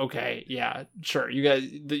like, okay, yeah, sure. You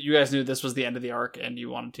guys knew this was the end of the arc, and you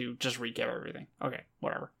wanted to just recap everything. Okay,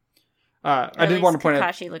 whatever. I did want to point out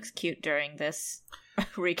Kakashi looks cute during this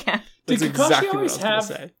recap. Did That's Kakashi exactly always what I was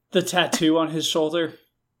gonna have say. the tattoo on his shoulder?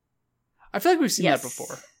 I feel like we've seen Yes. that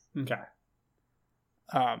before. Okay.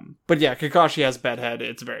 But yeah, Kakashi has bedhead.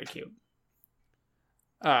 It's very cute.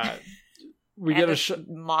 we and get a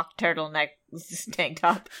mock turtleneck tank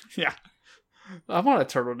top. Yeah. I want a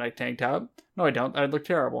turtleneck tank top. No, I don't. I'd look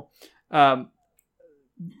terrible.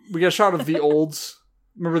 We get a shot of the olds.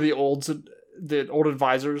 Remember the olds, the old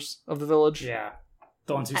advisors of the village? Yeah.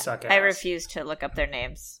 The ones who suck ass. I refuse to look up their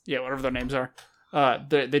names. Yeah, whatever their names are.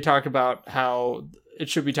 They talk about how it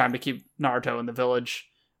should be time to keep Naruto in the village,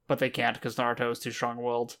 but they can't because Naruto is too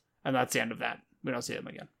strong-willed. And that's the end of that. We don't see them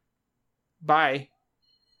again. Bye.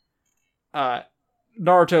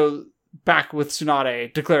 Naruto, back with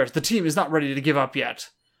Tsunade, declares the team is not ready to give up yet.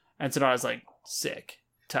 And Tsunade's like, sick,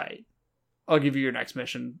 tight. I'll give you your next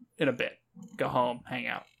mission in a bit. Go home, hang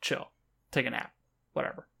out, chill, take a nap,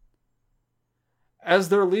 whatever. As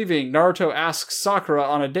they're leaving, Naruto asks Sakura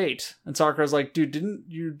on a date. And Sakura's like, dude, didn't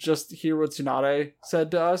you just hear what Tsunade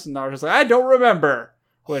said to us? And Naruto's like, I don't remember.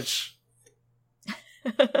 Which,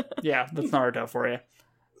 yeah, that's Naruto for you.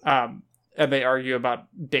 And they argue about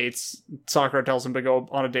dates. Sakura tells him to go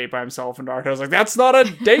on a date by himself, and Naruto's like, that's not a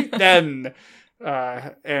date then!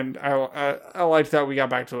 And I liked that we got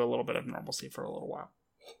back to a little bit of normalcy for a little while.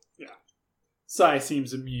 Yeah. Sai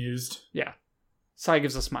seems amused. Yeah. Sai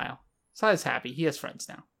gives a smile. Sai's happy. He has friends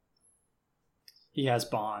now. He has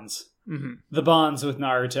bonds. Mm-hmm. The bonds with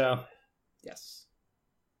Naruto. Yes.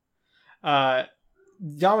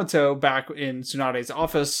 Yamato, back in Tsunade's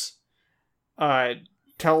office,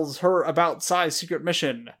 tells her about Sai's secret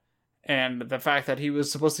mission and the fact that he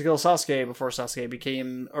was supposed to kill Sasuke before Sasuke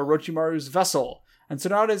became Orochimaru's vessel. And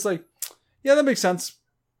Tsunade's like, yeah, that makes sense.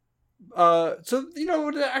 So, you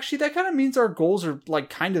know, actually that kind of means our goals are like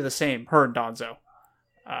kind of the same, her and Danzo.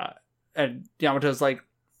 And Yamato's like,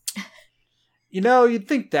 you know, you'd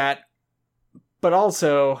think that, but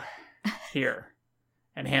also here.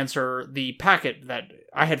 And hands her the packet that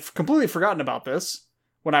I had completely forgotten about this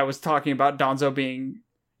when I was talking about Danzo being,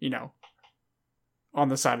 you know, on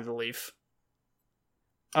the side of the leaf.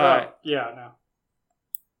 Yeah, no.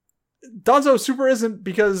 Danzo super isn't,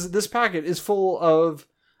 because this packet is full of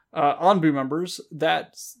Anbu members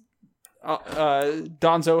that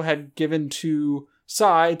Danzo had given to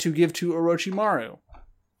Sai to give to Orochimaru.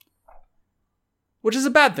 Which is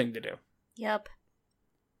a bad thing to do. Yep.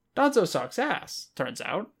 Danzo sucks ass, turns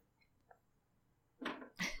out.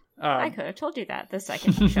 I could have told you that the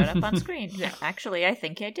second he showed up on screen. Yeah. Actually, I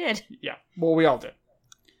think I did. Yeah, well, we all did.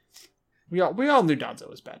 We all knew Danzo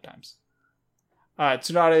was bad times.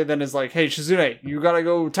 Tsunade then is like, hey, Shizune, you gotta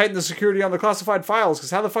go tighten the security on the classified files,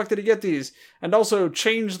 because how the fuck did he get these? And also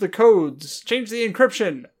change the codes, change the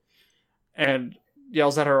encryption. And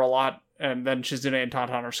yells at her a lot, and then Shizune and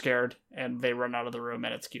Tauntaun are scared, and they run out of the room,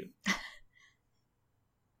 and it's cute.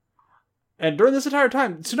 And during this entire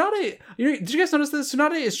time, Tsunade, did you guys notice this?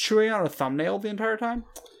 Tsunade is chewing on her thumbnail the entire time?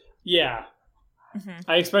 Yeah. Mm-hmm.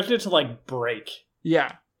 I expected it to, like, break.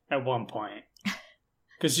 Yeah. At one point.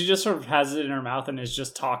 Because she just sort of has it in her mouth and is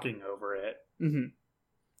just talking over it.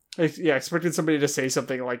 Mm-hmm. Yeah, I expected somebody to say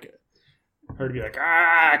something like... Her to be like,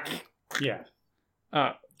 ah! Yeah.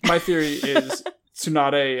 My theory is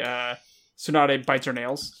Tsunade bites her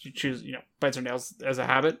nails. She bites her nails as a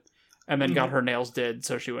habit. And then got her nails did,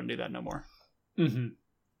 so she wouldn't do that no more. Mm-hmm.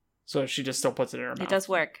 So she just still puts it in her mouth. It does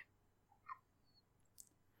work.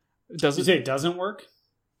 Does you say it doesn't work?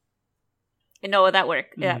 No, that work.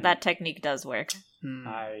 Yeah, that technique does work.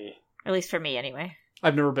 At least for me, anyway.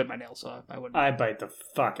 I've never bit my nails, so I wouldn't. I bite the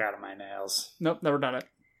fuck out of my nails. Nope, never done it.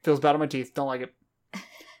 Feels bad on my teeth. Don't like it.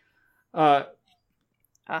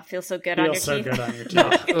 Feels so good on your so teeth. Good on your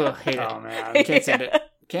teeth. Ugh, hate it. Oh, man. Can't stand it.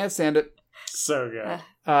 Can't stand it. So good.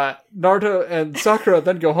 Naruto and Sakura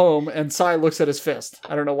then go home, and Sai looks at his fist.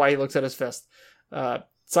 I don't know why he looks at his fist.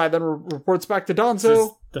 Sai then reports back to Danzo. This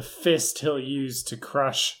is the fist he'll use to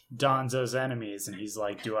crush Danzo's enemies. And he's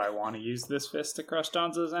like, do I want to use this fist to crush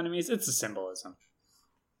Danzo's enemies? It's a symbolism.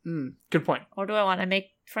 Good point. Or do I want to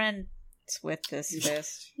make friends with this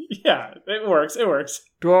fist? Yeah, it works. It works.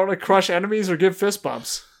 Do I want to crush enemies or give fist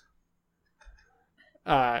bumps?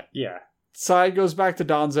 Yeah. Sai goes back to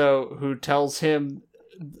Danzo, who tells him,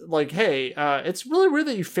 like, hey, it's really weird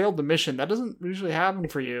that you failed the mission. That doesn't usually happen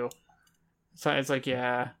for you. Sai's like,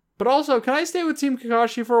 yeah. But also, can I stay with Team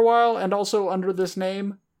Kakashi for a while, and also under this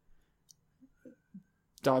name?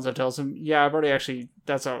 Danzo tells him, yeah, I've already actually,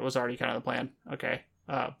 was already kind of the plan. Okay.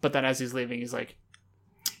 But then as he's leaving, he's like,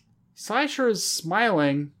 Sai sure is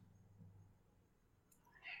smiling.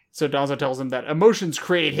 So Danzo tells him that emotions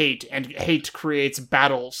create hate, and hate creates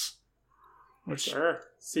battles. Which, sure.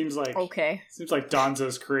 Seems like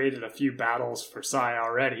Danzo's created a few battles for Sai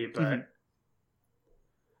already, but...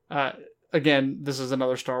 Again, this is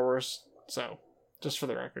another Star Wars, so just for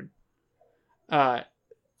the record.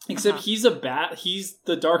 Except he's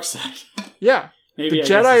the dark side. Yeah. Maybe The I Jedi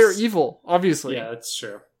guess are it's- evil, obviously. Yeah, that's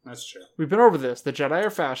true. That's true. We've been over this. The Jedi are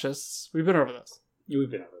fascists. We've been over this. We've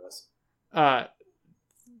been over this.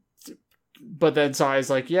 But then Sai's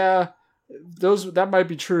like, yeah, that might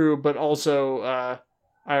be true, but also I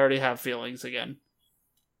already have feelings again.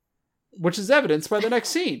 Which is evidenced by the next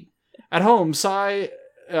scene. At home, Sai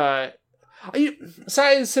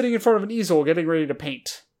is sitting in front of an easel getting ready to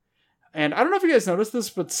paint. And I don't know if you guys noticed this,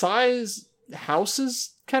 but Sai's house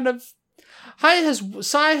is kind of...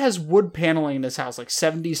 Sai has wood paneling in his house, like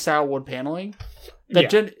 70s style wood paneling,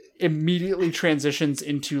 that immediately transitions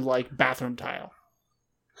into like bathroom tile.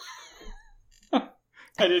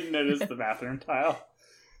 I didn't notice the bathroom tile.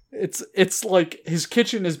 It's like his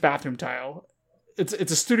kitchen is bathroom tile. It's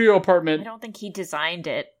a studio I apartment. don't think he designed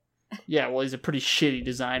it. Yeah, well, he's a pretty shitty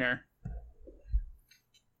designer.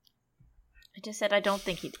 I just said I don't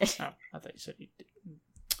think he did. Oh, I thought you said he did.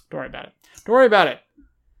 Don't worry about it. Don't worry about it.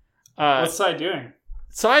 What's Sai doing?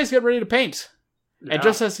 Sai's getting ready to paint. Yeah. And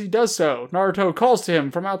just as he does so, Naruto calls to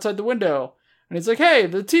him from outside the window. And he's like, hey,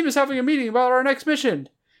 the team is having a meeting about our next mission.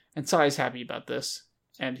 And Sai's happy about this.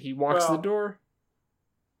 And he walks to the door.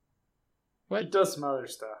 He What? does some other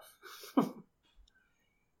stuff.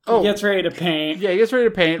 Oh, He gets ready to paint. yeah, he gets ready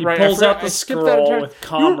to paint. He right, pulls out I the skipped that scroll entire- with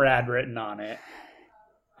comrade written on it.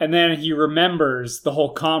 And then he remembers the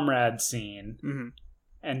whole comrade scene. Mhm.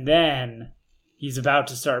 And then he's about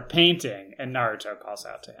to start painting, and Naruto calls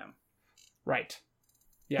out to him. Right.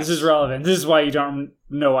 Yes. This is relevant. This is why you don't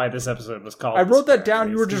know why this episode was called. I wrote that this, down.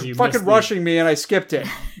 You were because just missed fucking the rushing me, and I skipped it.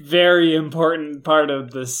 Very important part of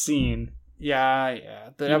the scene. Yeah.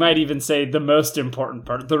 You might even say the most important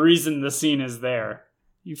part. The reason the scene is there.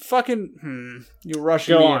 You fucking... You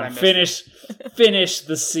rushing Go me, and I on. missed it. Finish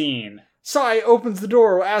the scene. Sai opens the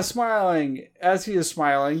door as he is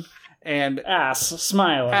smiling, and Ass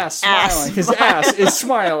smiling. His ass is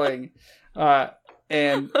smiling,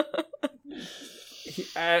 and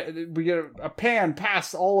we get a pan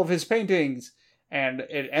past all of his paintings, and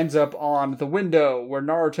it ends up on the window where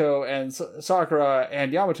Naruto and Sakura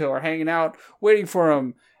and Yamato are hanging out, waiting for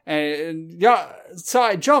him, and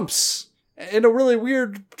Sai jumps in a really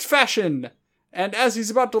weird fashion, and as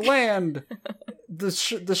he's about to land, the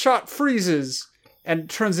shot freezes and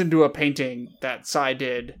turns into a painting that Sai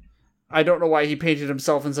did. I don't know why he painted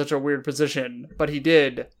himself in such a weird position, but he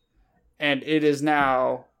did. And it is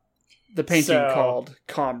now the painting called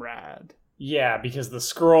Comrade. Yeah, because the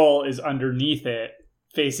scroll is underneath it,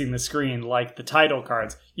 facing the screen, like the title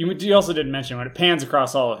cards. You also didn't mention, when it pans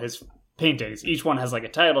across all of his paintings, each one has like a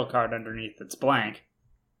title card underneath that's blank.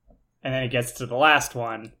 And then it gets to the last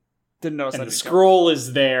one, Didn't notice and that. the scroll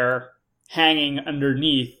is there, hanging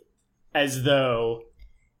underneath, as though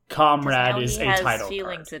Comrade is a title He has card.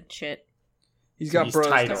 feelings and shit. He's got he's bros.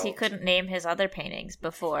 titled. Because he couldn't name his other paintings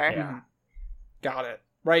before. Yeah. Got it.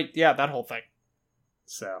 Right, yeah, that whole thing.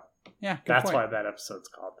 So Yeah, good that's point. why that episode's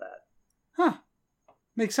called that. Huh.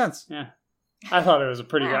 Makes sense. Yeah. I thought it was a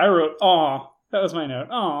pretty good. I wrote, aw. That was my note.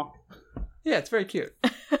 Aw. Yeah, it's very cute.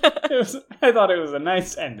 I thought it was a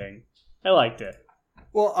nice ending. I liked it.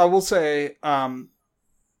 Well, I will say that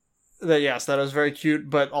yes, that was very cute,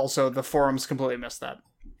 but also the forums completely missed that.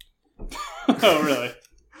 Oh, really?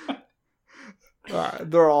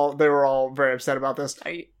 They were all very upset about this.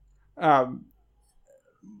 Are you...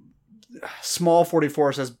 Small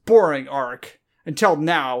 44 says boring arc. Until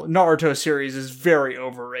now, Naruto series is very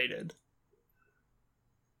overrated.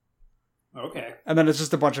 Okay. And then it's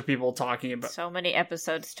just a bunch of people talking about... So many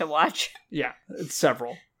episodes to watch Yeah, it's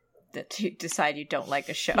several. that you decide you don't like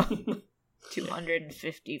a show.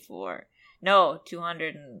 254. No,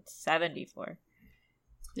 274.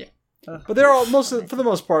 But they're all for the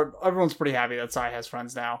most part, everyone's pretty happy that Sai has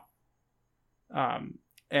friends now.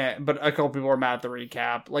 But a couple people are mad at the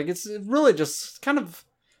recap. Like, it's really just kind of...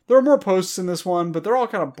 There are more posts in this one, but they're all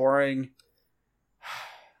kind of boring.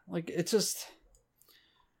 Like, it's just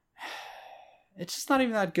not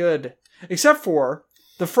even that good. Except for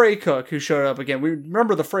the Frey Cook who showed up again. We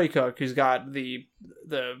remember the Frey Cook who's got the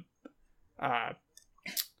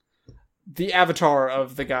avatar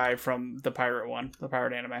of the guy from the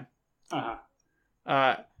pirate anime.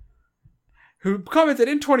 Uh-huh. Who commented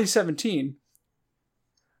in 2017,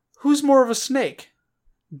 who's more of a snake,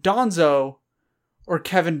 Donzo or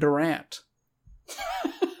Kevin Durant?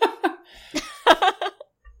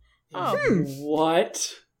 Oh.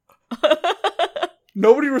 What?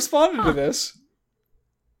 Nobody responded to this.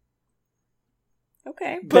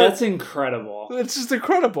 Okay. That's incredible. It's just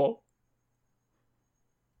incredible.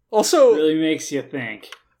 Also, Really makes you think.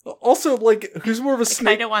 like, who's more of a I snake?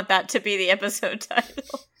 kind of want that to be the episode title.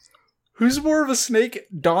 Who's more of a snake,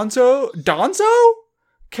 Donzo?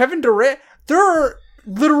 Kevin Durant? There are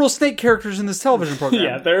literal snake characters in this television program.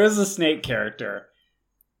 Yeah, there is a snake character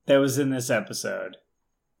that was in this episode.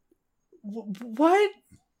 What?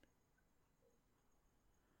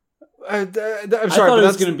 I'm sorry, I thought it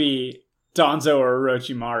was going to be Donzo or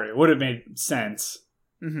Orochimaru. Would have made sense.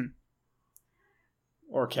 Mm-hmm.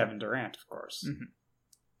 Or Kevin Durant, of course.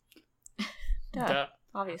 Mm-hmm. Duh,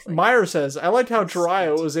 obviously. Meyer says, I liked how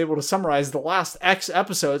Jiraiya was able to summarize the last X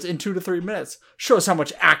episodes in 2 to 3 minutes. Shows how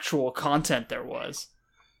much actual content there was.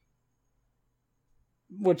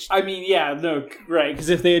 Which, I mean, yeah, no, right. Because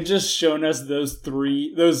if they had just shown us those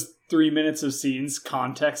 3 minutes of scenes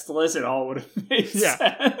contextless, it all would have made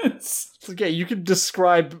sense. okay, you could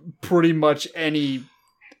describe pretty much any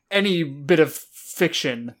bit of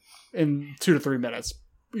fiction in 2 to 3 minutes.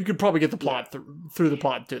 You could probably get the plot through the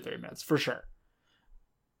plot in 2 to 3 minutes, for sure.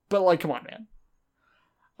 But, like, come on, man.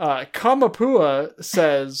 Kamapua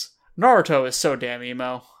says, Naruto is so damn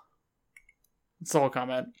emo. That's the whole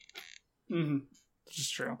comment. Mm-hmm. Which is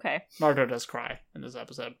true. Okay. Naruto does cry in this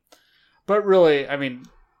episode. But really, I mean,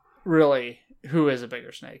 who is a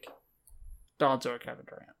bigger snake? Donzo or Kevin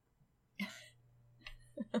Durant?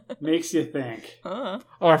 Makes you think. Uh.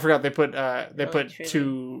 Oh, I forgot they put Truly.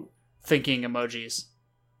 2 thinking emojis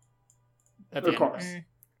at the Of end course. of it.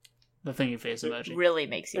 The thinking face emoji. Really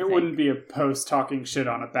makes you It think. wouldn't be a post talking shit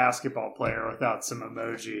on a basketball player without some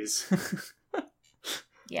emojis.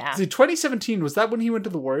 Yeah. See, 2017, was that when he went to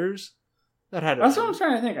the Warriors? That had to That's be. what I'm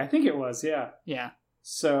trying to think. I think it was, yeah. Yeah.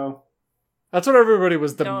 So, That's what everybody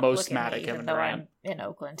was the Don't most look mad me, at Kevin even though Durant. I'm in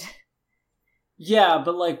Oakland. yeah,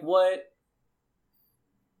 but like what?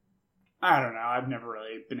 I don't know. I've never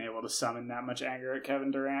really been able to summon that much anger at Kevin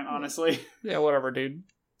Durant, honestly. Yeah, whatever, dude.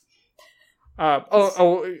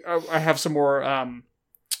 I have some more. I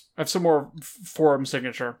have some more forum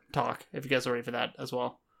signature talk. If you guys are ready for that as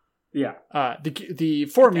well. Yeah. The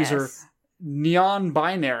forum Yes. user Neon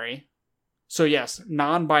Binary. So yes,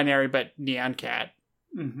 non-binary, but Neon Cat.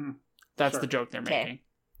 Mm-hmm. That's Sure. the joke they're Okay. making.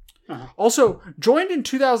 Uh-huh. Also, joined in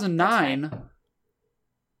 2009.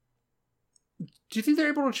 Do you think they're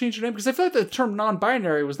able to change their name? Because I feel like the term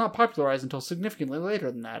non-binary was not popularized until significantly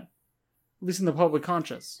later than that. At least in the public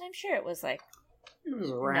conscious. I'm sure it was like, It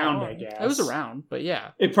was around, No. I guess. It was around, but yeah.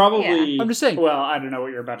 It probably... I'm just saying. Well, I don't know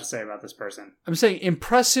what you're about to say about this person. I'm saying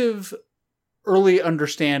impressive early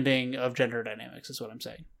understanding of gender dynamics is what I'm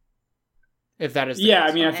saying. If that is the Yeah,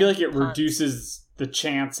 case. I mean, I feel like it Tons. reduces the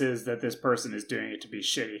chances that this person is doing it to be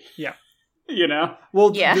shitty. Yeah. You know?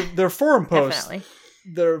 Well, Yeah. their forum post, definitely.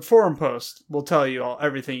 their forum post will tell you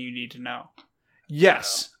everything you need to know.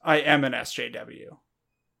 Yes, I am an SJW.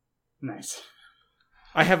 Nice.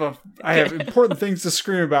 I have important things to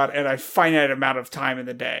scream about and a finite amount of time in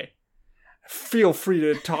the day. Feel free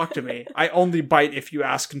to talk to me. I only bite if you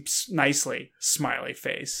ask nicely. Smiley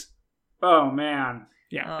face. Oh, man.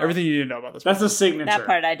 Yeah, Oh. everything you need to know about this. That's a signature. That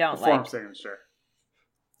part I don't A form like. signature.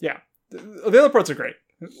 Yeah. The other parts are great.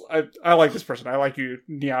 I like this person. I like you,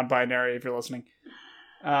 Neon Binary, if you're listening.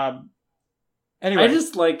 Anyway. I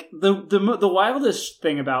just like the wildest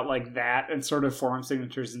thing about like that and sort of forum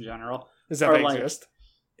signatures in general is that are they like, exist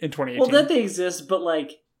in 2018. well, that they exist, but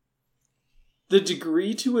like the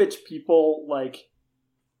degree to which people like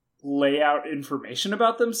lay out information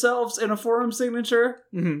about themselves in a forum signature.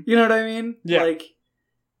 Mhm. You know what I mean? Yeah. Like,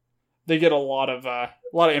 They get a lot of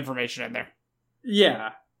information in there.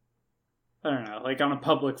 yeah. I don't know. Like on a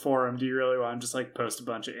public forum, do you really want to just like post a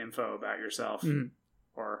bunch of info about yourself? Mhm.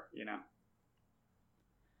 Or, you know.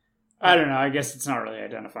 I don't know. I guess it's not really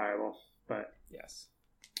identifiable, but Yes.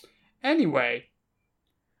 Anyway,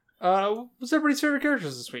 what's everybody's favorite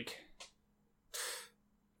characters this week?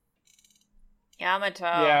 Yamato.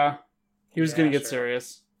 Yeah, he was Yeah, gonna get sure.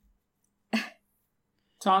 serious.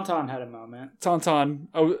 Tauntaun had a moment. Tauntaun.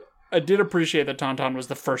 Oh, I did appreciate that Tauntaun was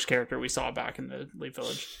the first character we saw back in the Leaf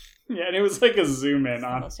Village. Yeah, and it was like a zoom in The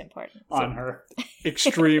on most important. her.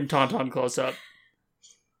 Extreme Tauntaun close up.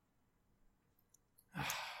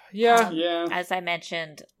 Yeah. Yeah. As I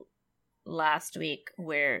mentioned last week,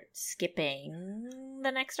 we're skipping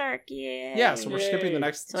the next arc. Yeah, so we're skipping the Yay.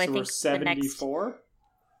 next. So I we're think the next 74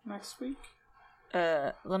 next week.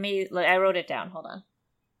 I wrote it down. Hold on.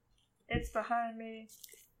 It's behind me.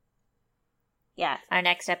 Yeah, our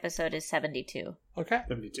next episode is 72. Okay.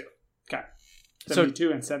 72. Okay. So-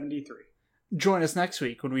 72 and 73. Join us next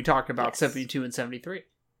week when we talk about Yes. 72 and 73.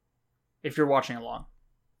 If you're watching along.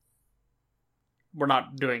 We're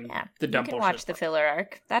not doing Yeah, the dumb you can bullshit watch the stuff. filler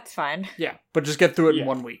arc. That's fine. Yeah, but just get through it Yeah. in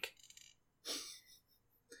 1 week.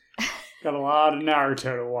 Got a lot of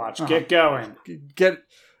Naruto to watch. Uh-huh. Get going.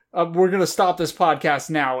 We're going to stop this podcast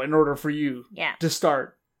now in order for you Yeah. to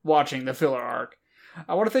start watching the filler arc.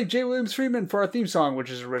 I want to thank Jay Williams Freeman for our theme song, which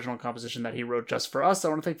is an original composition that he wrote just for us. I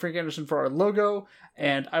want to thank Frank Anderson for our logo.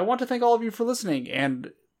 And I want to thank all of you for listening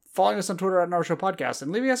and following us on Twitter at Naruto Show Podcast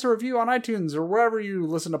and leaving us a review on iTunes or wherever you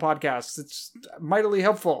listen to podcasts. It's mightily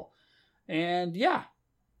helpful. And yeah.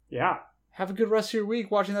 Yeah. Have a good rest of your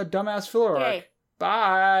week watching that dumbass filler Yay. arc.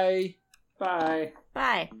 Bye. Bye.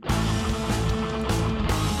 Bye.